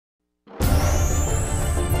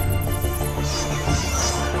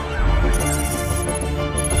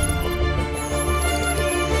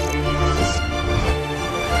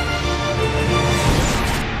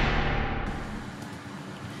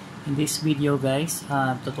In this video guys,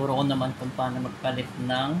 tuturo ko naman kung paano magpalit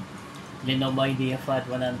ng Lenovo Ideapad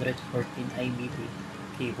 114 IBD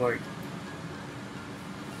keyboard.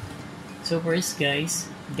 So first guys,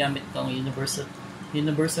 gamit tong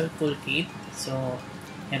universal toolkit. So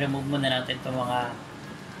i-remove muna natin itong mga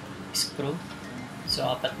screw. So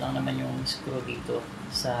apat lang naman yung screw dito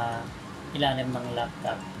sa ilalim ng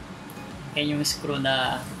laptop. Yan yung screw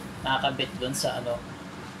na nakakabit doon sa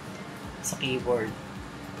sa keyboard.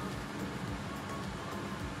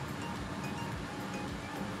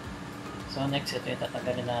 So next, ito yung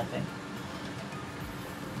tatanggalin natin.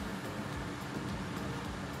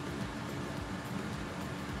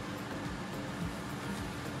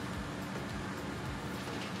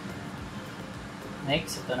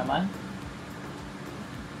 Next, ito naman.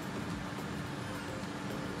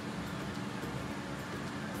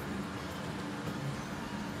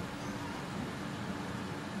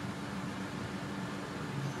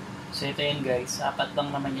 So ito yun guys, apat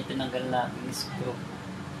lang naman yung tinanggal natin yung screw.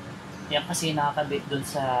 Yan kasi nakakabit dun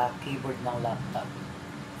sa keyboard ng laptop.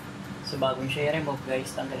 So bago nyo siya i-remove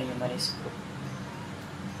guys, tanggalin yung mali screw.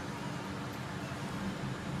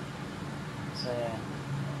 So yan,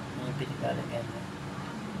 yung pinagaling yan.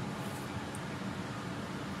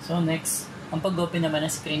 So next, ang pag-open naman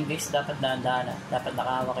ng screen guys, dapat dahan-dahan. Dapat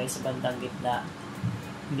nakahawak kayo sa bandang gitna.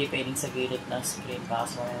 Hindi pwedeng sa gilid ng screen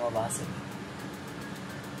baka sa may mabasag.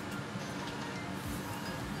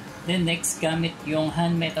 Then next, gamit yung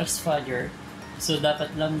hand metal spudger. So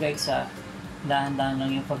dapat lang guys dahan-dahan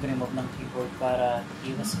lang yung pag-remove ng keyboard para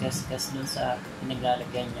iwas gas-gas dun sa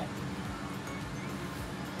pinaglalagyan niya.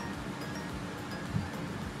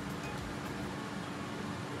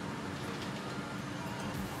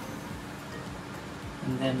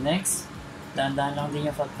 And then next, dahan-dahan lang din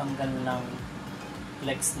yung pagtanggal ng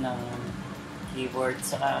flex ng keyboard.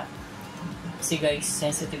 Saka kasi guys,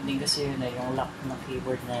 sensitive din kasi yun yung lock ng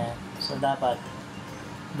keyboard na yan. So dapat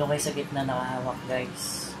doon kayo sa gitna nakahawak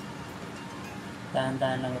guys.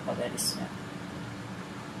 Dahan-dahan lang yung pag-alis niya.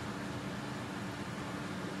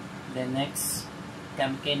 Then next,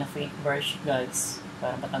 gamit kayo na fake brush guys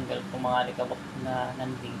para matanggal kung mga alikabok na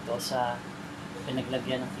nandito sa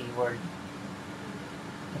pinaglagyan ng keyboard.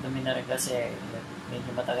 Madumi na rin kasi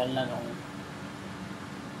medyo matagal na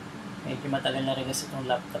rin kasi itong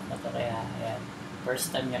laptop na ito, kaya ayan, first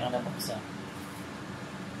time niya nga nabuksan.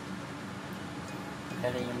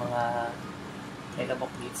 Galing yung mga megabok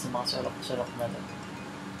dito sa mga sulok-sulok na ito.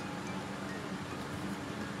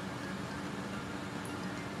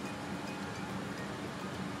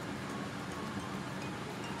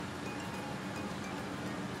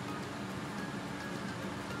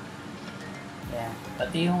 Ayan,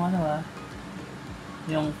 pati yung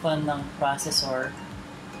yung fan ng processor,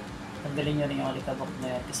 tanggalin nyo rin yung alikabok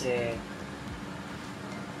na yan kasi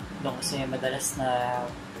doon kasi madalas na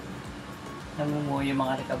namumuo yung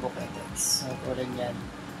mga alikabok guys. So tulad yan,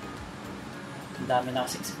 ang dami na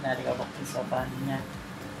siksik na alikabok sa pan niya.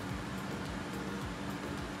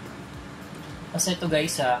 Kasi ito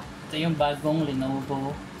guys ito yung bagong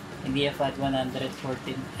Lenovo Ideapad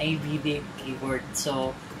 114 IBD keyboard.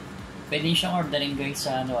 So pwede siyang orderin guys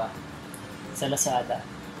sa sa Lazada.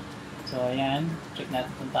 So, ayan. Check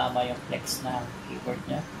natin kung tama yung flex na keyboard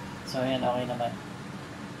niya. So, ayan. Okay naman.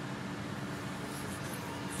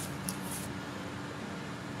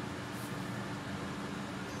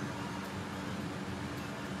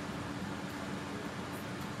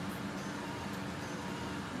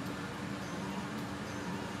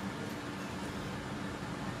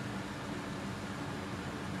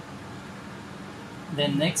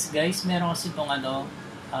 Then, next guys, meron kasi itong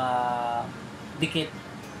dikit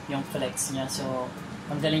yung flex niya. So,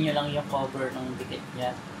 tanggalin nyo lang yung cover ng dikit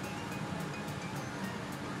niya.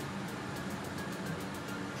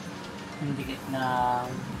 Yung dikit na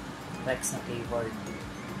flex ng keyboard.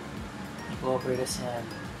 I-cover kasi yan.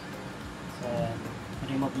 So, yan.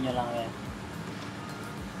 Remove nyo lang yan.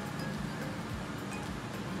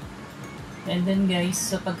 And then guys,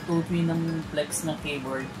 sa pagtupi ng flex ng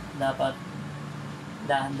keyboard, dapat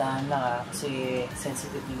dahan-dahan lang kasi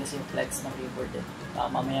sensitive din kasi yung flex ng keyboard baka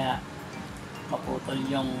mamaya maputol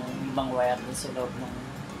yung ibang wire dun sa loob ng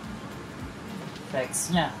flex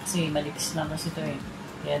niya kasi malipis lang kasi ito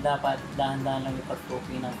kaya dapat dahan-dahan lang yung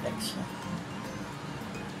pagtupi ng flex niya.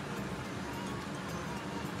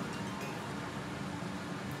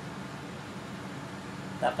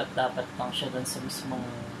 Dapat lang siya dun sa mismong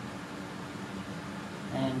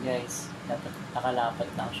ayan guys, dapat nakalapat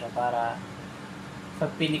lang siya para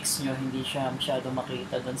pag pinix nyo, hindi siya masyado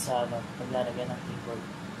makita dun sa paglalagay ng keyboard.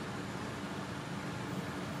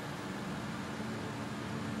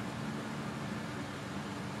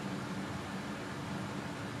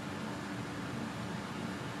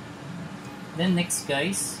 Then next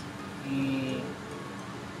guys,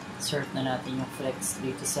 i-insert na natin yung flex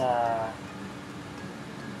dito sa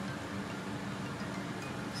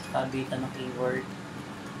kabitan ng keyword.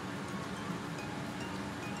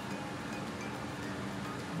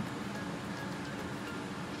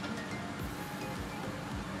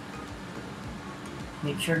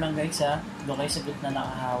 Make sure lang guys ha, doon kayo sa gitna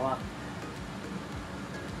nakahawak.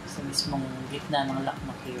 Sa mismong gitna ng lock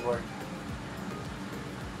na keyword.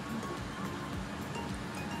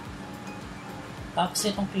 Tapos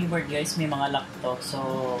itong keyword guys, may mga lock to. So,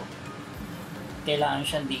 kailangan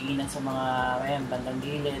siyang diinan sa mga bandang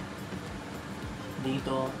gilid.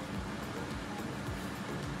 Dito.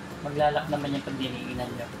 Maglalak naman yung pag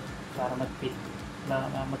diniinan nyo. Para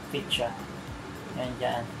mag-fit siya. Yan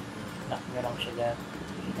dyan. Lock nyo lang siya dyan.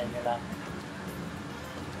 Diinan nyo lang.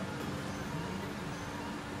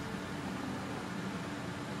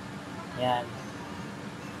 Yan.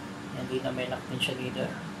 Yan dito may lock din siya dito.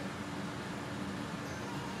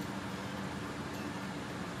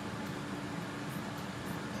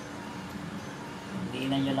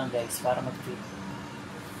 Diinan nyo lang guys para mag-fit.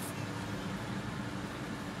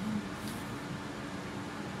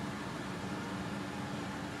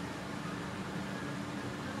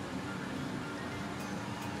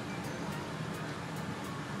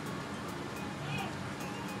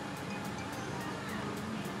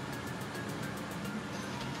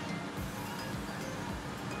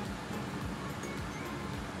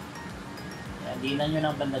 Diinan nyo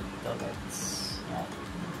lang banda dito guys. Yan.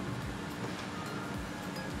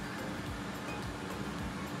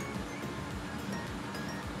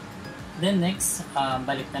 Then next,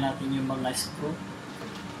 balik na natin yung mga screw.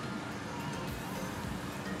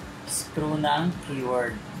 Screw ng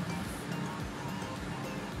keyword.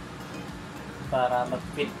 Para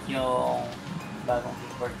mag-fit yung bagong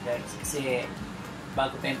keyword guys. Kasi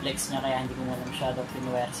bago pa yung flex niya kaya hindi ko muna masyadong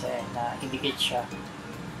pinuwersa na idikit siya.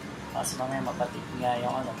 Kasi mamaya mapatid nga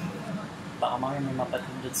yung ano. Baka mamaya may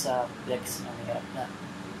mapatid doon sa flex na mahirap na.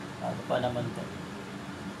 Bago pa naman to.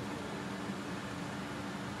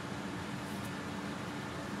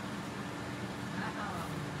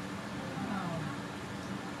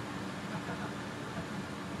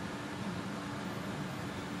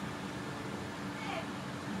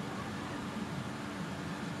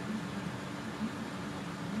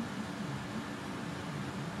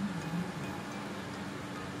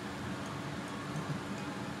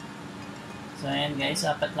 So ayan guys,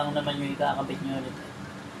 4 lang naman yung ikakabit nyo ulit.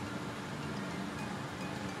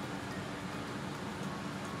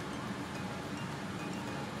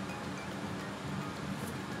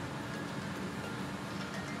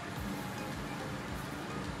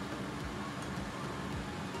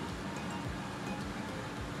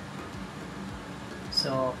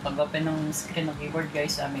 So pag open ng screen ng keyboard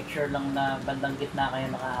guys, make sure lang na bandang gitna kayo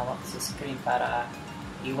nakahawak sa screen para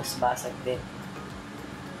iwas basag din.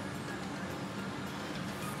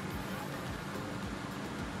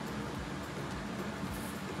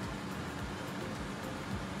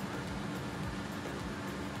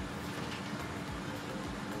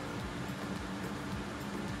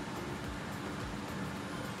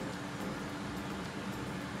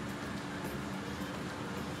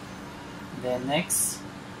 Then next,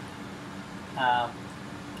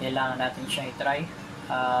 kailangan natin siya i-try.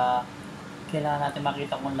 Kailangan natin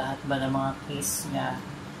makita kung lahat ba ng mga keys niya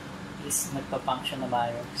is nagpa-function na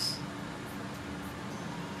maayos.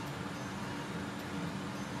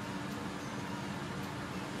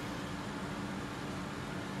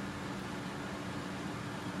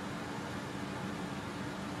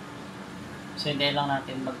 So hindi lang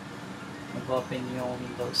natin mag-open yung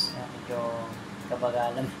Windows na medyo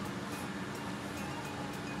kabagalan.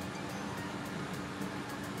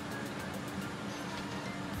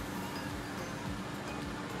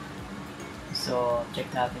 So, check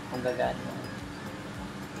natin kung gagana yung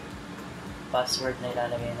password na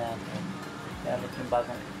ilalagay natin gamit yung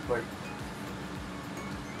bagong keyboard.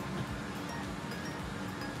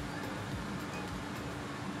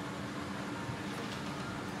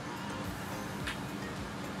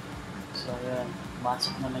 So, yun.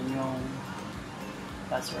 Masok naman yung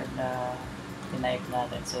password na tinype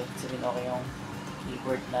natin. So, sabihin okay yung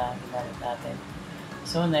keyboard na ginamit natin.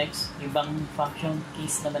 So next, ibang function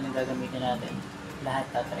keys naman ang gagamitin natin. Lahat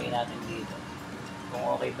tatry natin dito.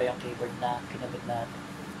 Kung okay ba yung keyboard na kinabit natin.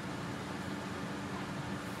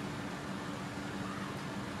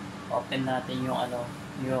 Open natin yung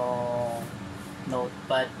yung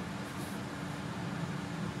notepad.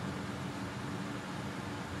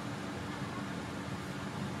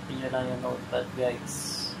 Open nyo lang yung notepad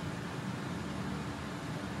guys.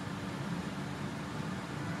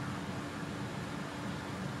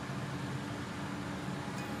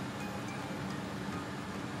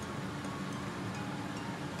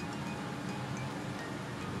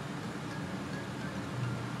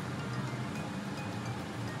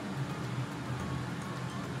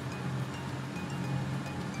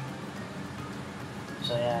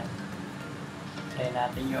 So, ayan. Try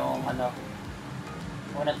natin yung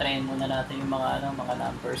try muna natin yung mga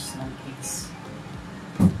numbers ng keys.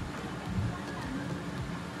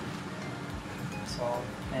 So,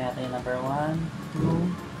 try natin yung number 1,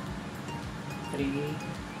 2, 3,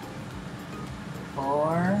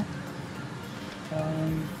 4,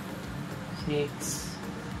 5, 6,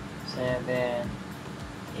 7,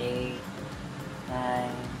 8,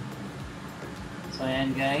 9. So,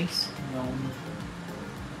 ayan guys, yung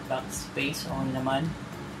backspace, okay naman.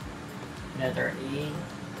 Letter A,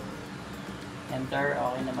 enter,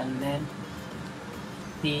 okay naman din.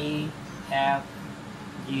 T, F,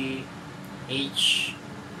 G, H,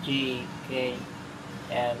 G, K,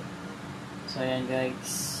 L. So, ayan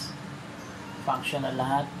guys, functional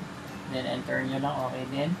lahat. Then, enter nyo lang, okay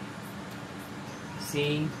din.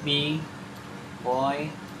 C, B,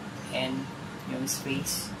 boy, N, yung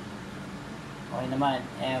space. Okay naman,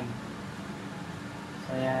 M.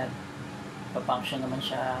 So, ayan. Pa-function naman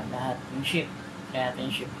siya lahat. Yung shift. Kaya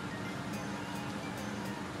natin yung shift.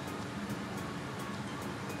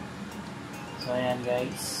 So, ayan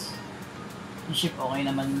guys. Yung shift okay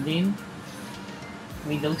naman din.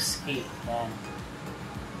 Windows K. Ayan.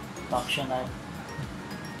 Functional.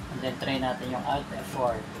 And then, try natin yung Alt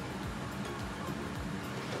F4.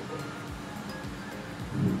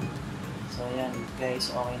 So, ayan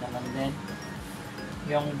guys. Okay naman din.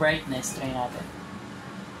 Yung brightness, try natin.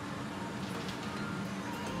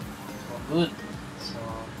 So, good. So,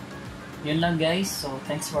 yun lang guys. So,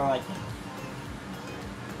 thanks for watching.